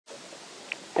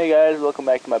Hey guys, welcome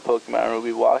back to my Pokemon Ruby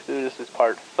walkthrough. This is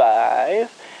part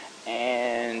 5,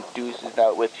 and Deuce is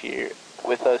not with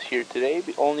us here today,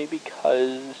 only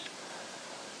because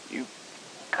you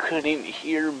couldn't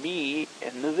hear me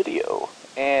in the video.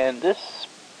 And this,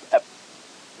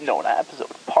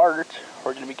 part,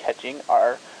 we're going to be catching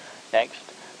our next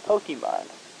Pokemon.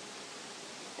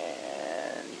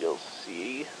 And you'll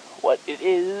see what it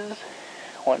is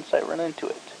once I run into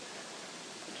it.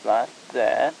 It's not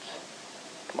that.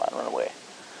 Come on, run away.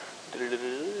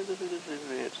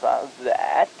 It's not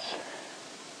that.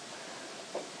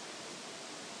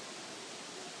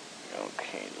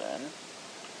 Okay, then.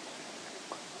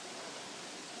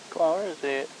 Come on, where is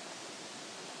it?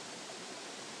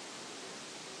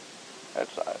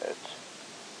 That's not it.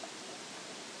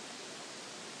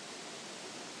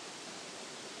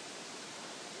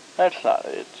 That's not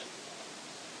it.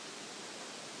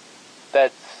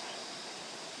 That's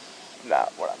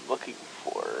not what I'm looking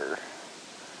for.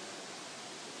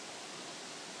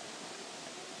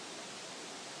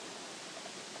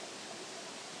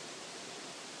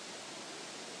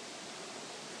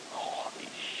 Holy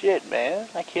shit, man.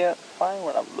 I can't find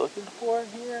what I'm looking for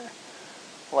here.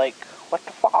 Like, what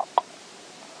the fuck?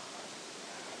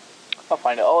 I'll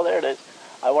find it. Oh, there it is.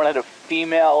 I wanted a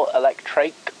female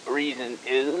Electrike. Reason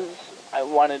is I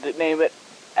wanted to name it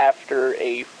after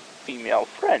a female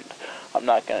friend. I'm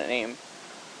not gonna name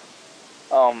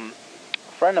a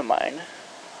friend of mine.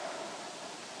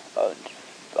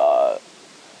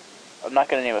 I'm not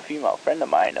gonna name a female friend of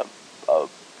mine a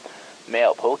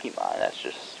male Pokemon. That's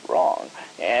just wrong.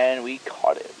 And we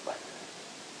caught him.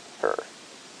 Her.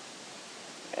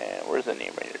 And where's the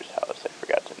name Raider's house? I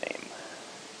forgot to name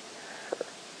her.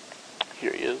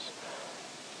 Here he is.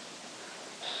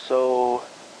 So,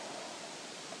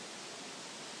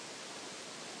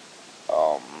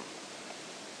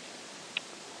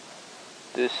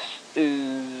 this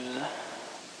is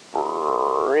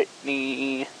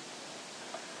Brittany.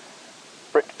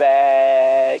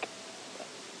 Britbag.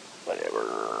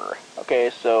 Whatever. Okay,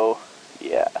 so,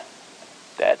 yeah.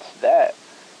 That's that.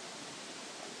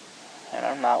 And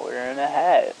I'm not wearing a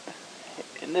hat.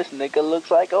 And this nigga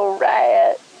looks like a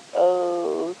rat.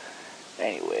 Oh.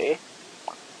 Anyway.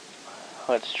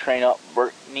 Let's train up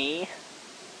Brittany.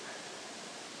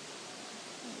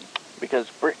 Because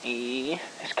Brittany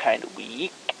is kind of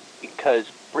weak. Because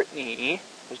Brittany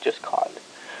was just caught.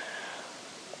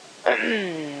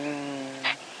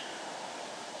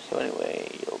 So anyway,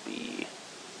 you'll be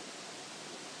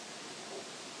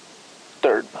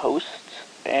third post.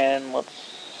 And I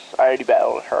already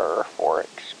battled her for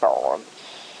experience.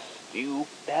 You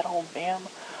battle, ma'am?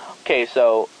 Okay,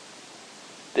 so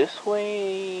this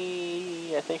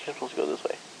way, I think you're supposed to go this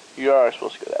way. You are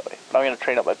supposed to go that way. But I'm going to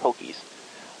train up my Pokies.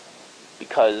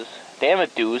 Because, damn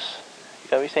it, Deuce. You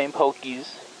gotta be saying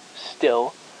Pokies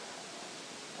still.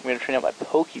 I'm going to train up my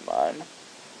Pokemon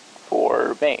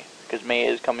for May. Because May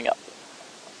is coming up.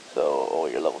 So,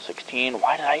 you're level 16.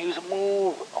 Why did I use a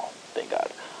move? Oh, thank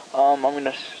God. I'm going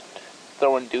to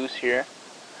throw in Deuce here.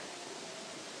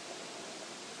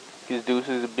 Because Deuce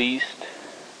is a beast.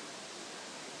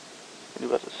 What are you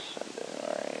about to send in?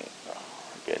 Alright.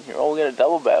 Get in here. Oh, we got a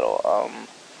double battle.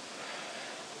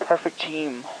 Perfect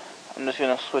team. I'm just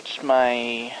gonna switch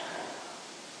my...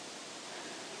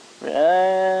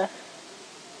 it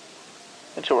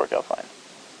should work out fine.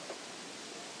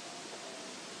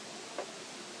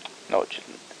 No, it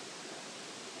shouldn't.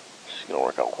 It's just gonna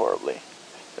work out horribly.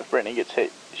 If Brittany gets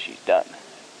hit, she's done.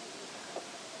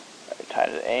 Alright,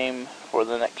 time to aim for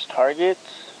the next target.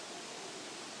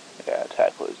 Yeah,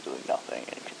 Tackle is doing nothing,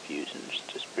 and Confusion is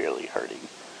just barely hurting.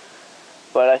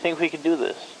 But I think we can do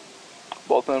this.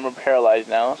 Both of them are paralyzed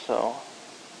now, so...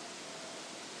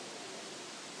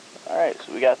 Alright,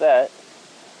 so we got that.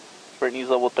 Brittany's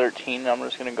level 13, I'm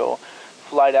just gonna go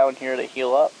fly down here to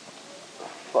heal up.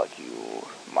 Fuck you,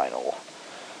 Minol.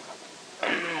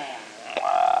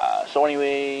 So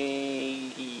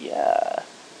anyway, yeah.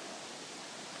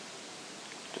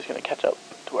 Just gonna catch up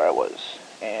to where I was.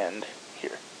 And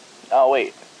here. Oh,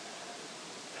 wait.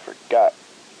 Forgot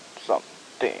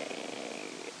something.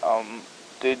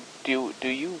 Do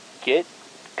you get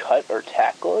Cut or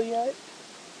Tackle yet?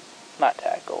 Not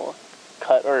Tackle.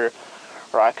 Cut or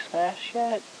Rock Smash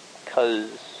yet?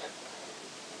 Cause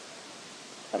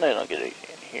I know you don't get it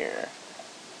in here.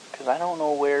 Cause I don't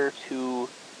know where to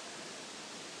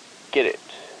get it.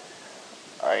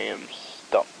 I am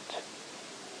stumped.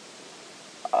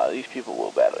 These people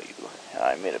will battle you. And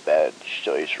I made a bad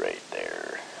choice right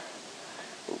there.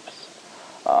 Oops.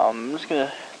 I'm just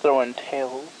gonna throw in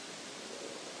Tails.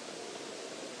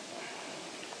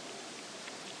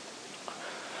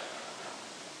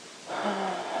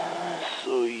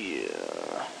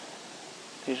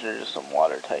 These are just some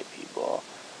water type people.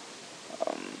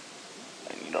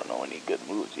 And you don't know any good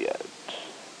moves yet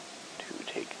to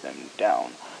take them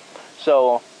down.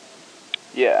 So,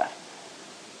 yeah.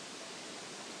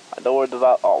 I lowered the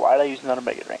oh, why did I use another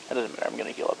Mega Drain? That doesn't matter, I'm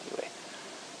gonna heal up anyway.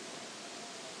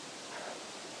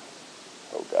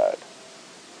 Oh god.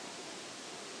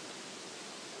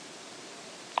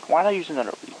 Why did I use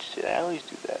another Leech? Did I always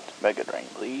do that? Mega Drain,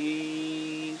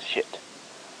 please. Shit.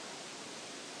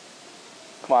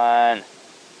 Come on.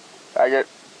 Target.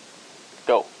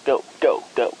 Go, go, go,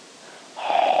 go.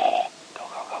 Go,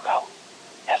 go, go, go.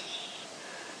 Yes.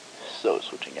 So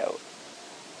switching out.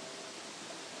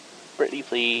 Brittany,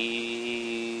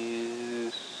 please.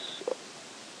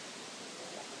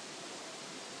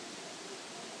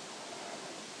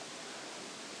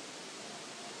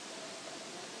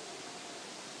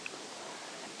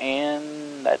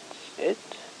 And that's it.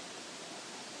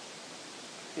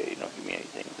 Yeah, you don't give me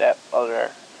anything. That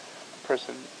other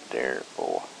person there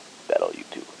will battle you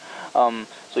too.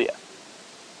 So yeah.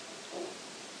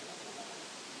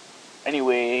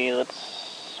 Anyway, what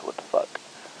the fuck?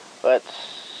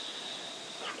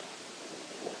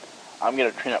 I'm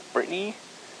gonna train up Brittany.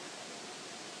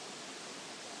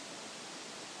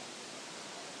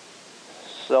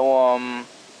 So,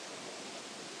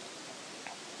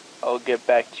 I'll get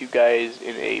back to you guys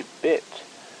in a bit.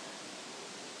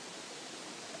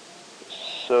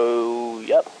 So,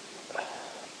 yep.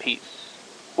 Peace.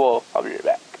 Well, I'll be right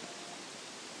back.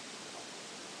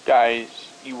 Guys,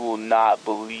 you will not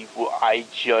believe what I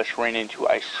just ran into.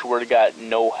 I swear to God,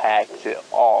 no hacks at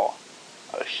all.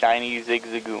 A shiny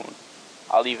Zigzagoon.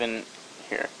 I'll even,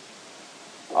 here.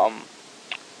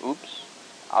 Oops.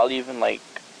 I'll even, like,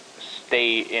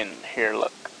 stay in here,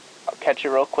 look. I'll catch it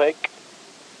real quick.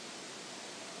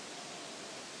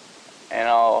 And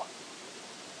I'll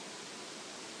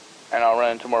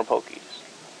run into more Pokies.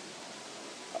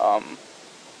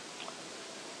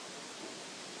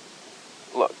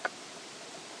 Look.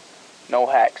 No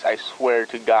hacks, I swear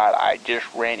to God, I just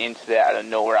ran into that out of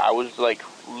nowhere. I was, like,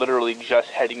 literally just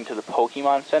heading to the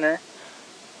Pokemon Center,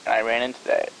 and I ran into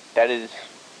that. That is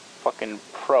fucking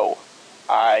pro.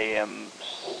 I am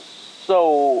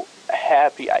so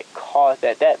happy I caught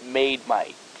that. That made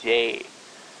my day.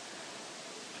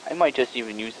 I might just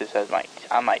even use this as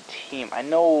on my team. I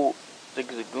know the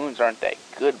Zigzagoons aren't that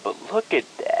good, but look at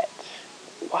that.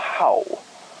 Wow.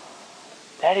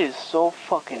 That is so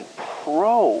fucking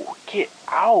pro. Get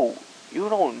out. You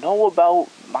don't know about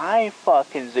my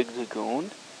fucking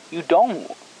Zigzagoon. You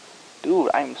don't. Dude,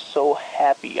 I'm so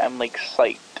happy. I'm like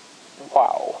psyched.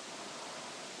 Wow.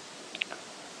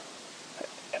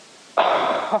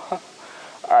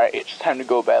 Alright, it's time to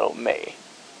go battle May.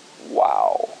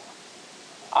 Wow.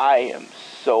 I am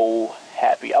so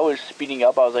happy. I was speeding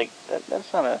up. I was like,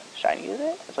 that's not a shiny, is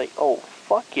it? It's like, oh,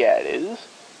 fuck yeah, it is.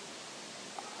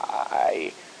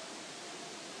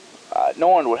 No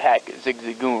one would hack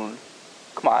Zigzagoon.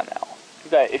 Come on now.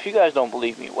 If you guys don't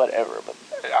believe me, whatever. But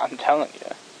I'm telling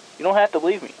you, you don't have to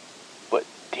believe me. But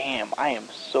damn, I am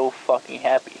so fucking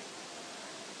happy.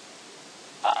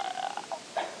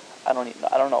 I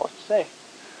don't know what to say.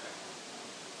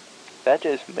 That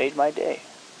just made my day.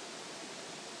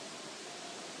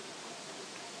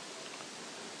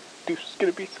 Deuce is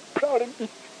gonna be so proud of me.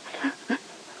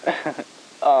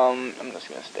 I'm just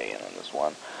gonna stay in on this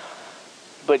one.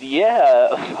 But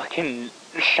yeah, fucking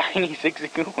shiny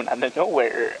Zigzagoon out of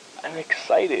nowhere. I'm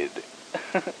excited.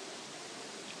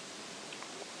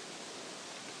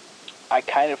 I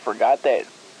kind of forgot that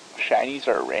shinies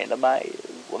are randomized.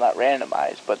 Well, not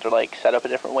randomized, but they're like set up a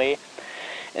different way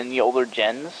in the older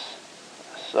gens.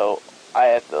 So I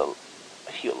have to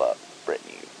heal up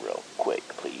Brittany real quick,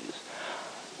 please.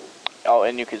 Oh,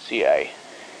 and you can see I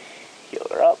heal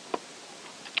her up.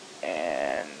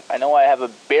 And I know I have a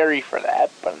berry for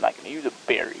that, but I'm not going to use a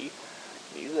berry.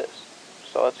 I'm going to use this.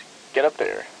 So let's get up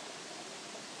there.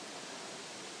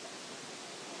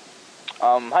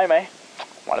 Hi May.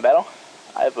 Want to battle?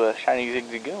 I have a shiny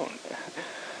Zigzagoon.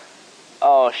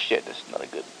 Oh shit, this is not a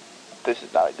good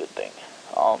thing.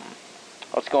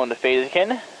 Let's go into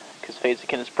Phasekin, because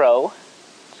Phasekin is pro.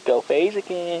 Let's go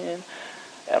Phasekin.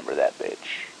 Ember that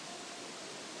bitch.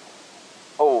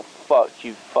 Oh fuck,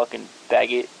 you fucking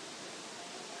faggot.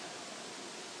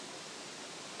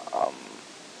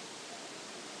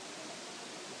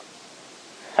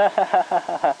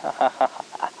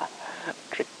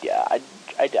 Tricked ya.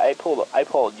 I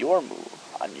pulled your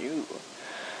move on you.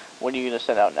 What are you gonna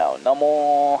send out now?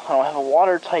 Numel. I don't have a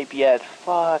water type yet.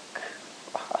 Fuck.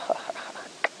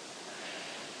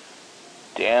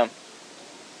 Damn.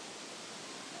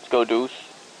 Let's go, Deuce.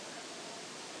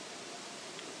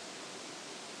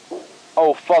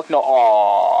 Oh, fuck no.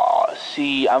 Aw,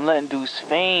 see, I'm letting Deuce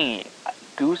faint.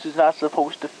 Deuce is not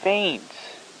supposed to faint.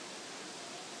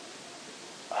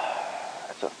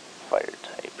 That's a fire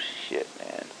type shit,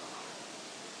 man.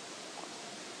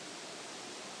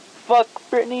 Fuck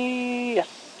Brittany! Yes!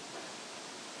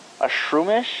 A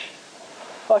Shroomish?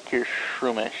 Fuck your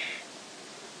Shroomish.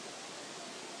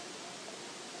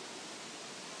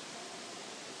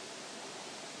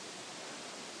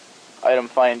 Item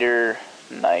finder.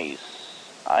 Nice.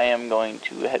 I am going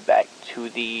to head back to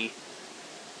the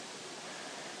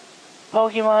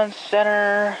Pokemon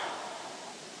Center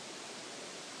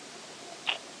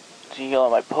to heal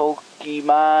my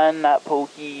Pokemon, not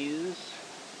Pokies.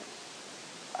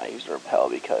 I used to repel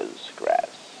because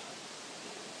grass.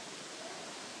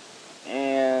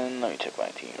 And let me check my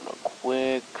team real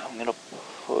quick. I'm gonna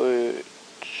put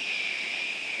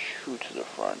who to the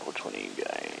front. Which one of you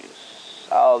guys?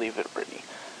 I'll leave it Brittany.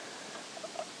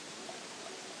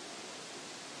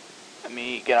 Let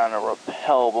me get on a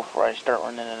repel before I start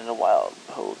running into wild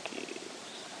Pokies.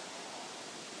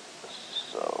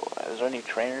 So, is there any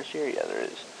trainers here? Yeah, there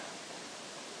is.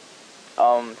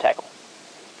 Tackle.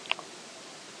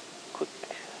 Quick.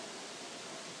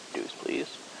 Deuce,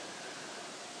 please.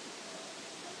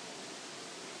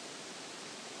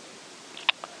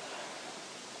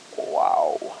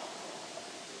 Wow.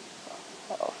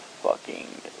 A fucking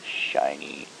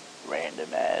shiny,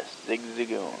 random ass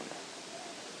Zigzagoon.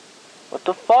 What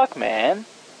the fuck, man?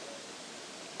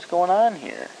 What's going on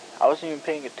here? I wasn't even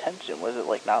paying attention. Was it,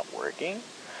 like, not working?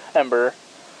 Ember.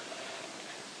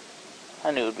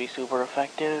 I knew it would be super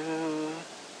effective.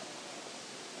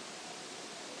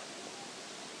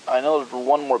 I know there's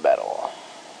one more battle.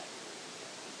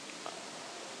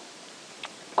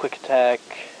 Quick attack.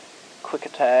 Quick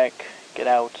attack. Get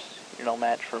out. You're no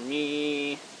match for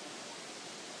me.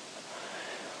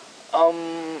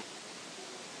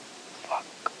 Fuck.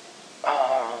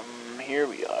 Here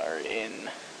we are in...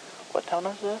 What town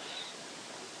is this?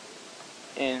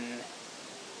 In...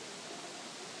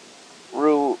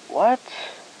 What?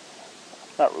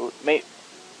 Not Root.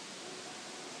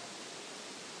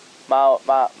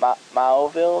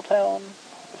 Mauville town?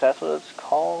 If that's what it's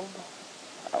called?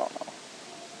 I don't know.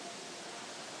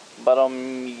 But,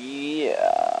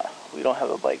 yeah. We don't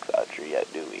have a bike voucher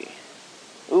yet, do we?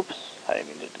 Oops. I didn't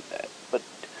mean to do that. But,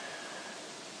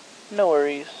 no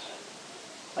worries.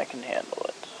 I can handle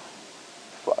it.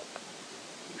 Fuck.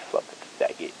 You fucking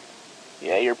faggot.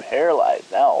 Yeah, you're paralyzed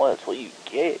now. That's what you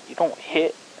get. You don't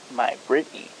hit my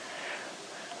Brittany.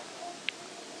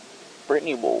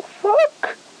 Brittany will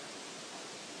fuck.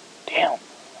 Damn.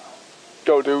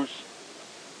 Go Deuce.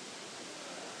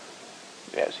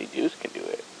 Yeah, see, Deuce can do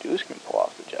it. Deuce can pull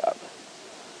off the job.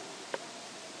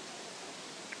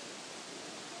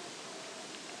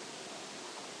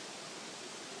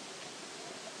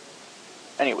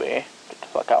 Anyway, get the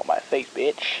fuck out of my face,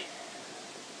 bitch.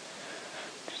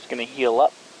 Just gonna heal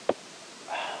up.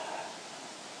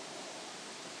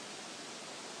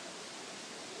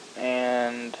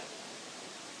 And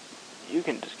you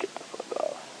can just get the fuck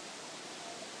off.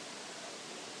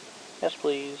 Yes,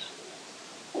 please.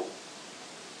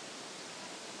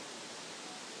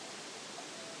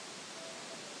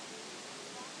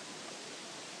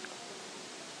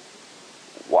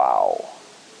 Wow.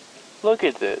 Look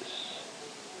at this.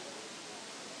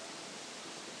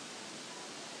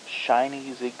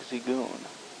 Shiny Zigzagoon.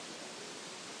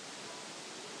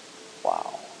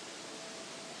 Wow.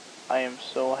 I am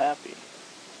so happy.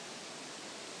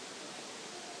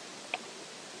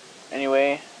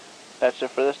 Anyway, that's it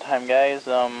for this time, guys.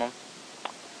 I'll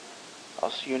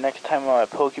see you next time on my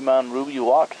Pokemon Ruby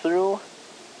walkthrough.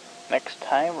 Next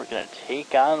time, we're gonna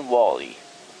take on Wally.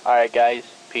 Alright, guys.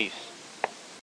 Peace.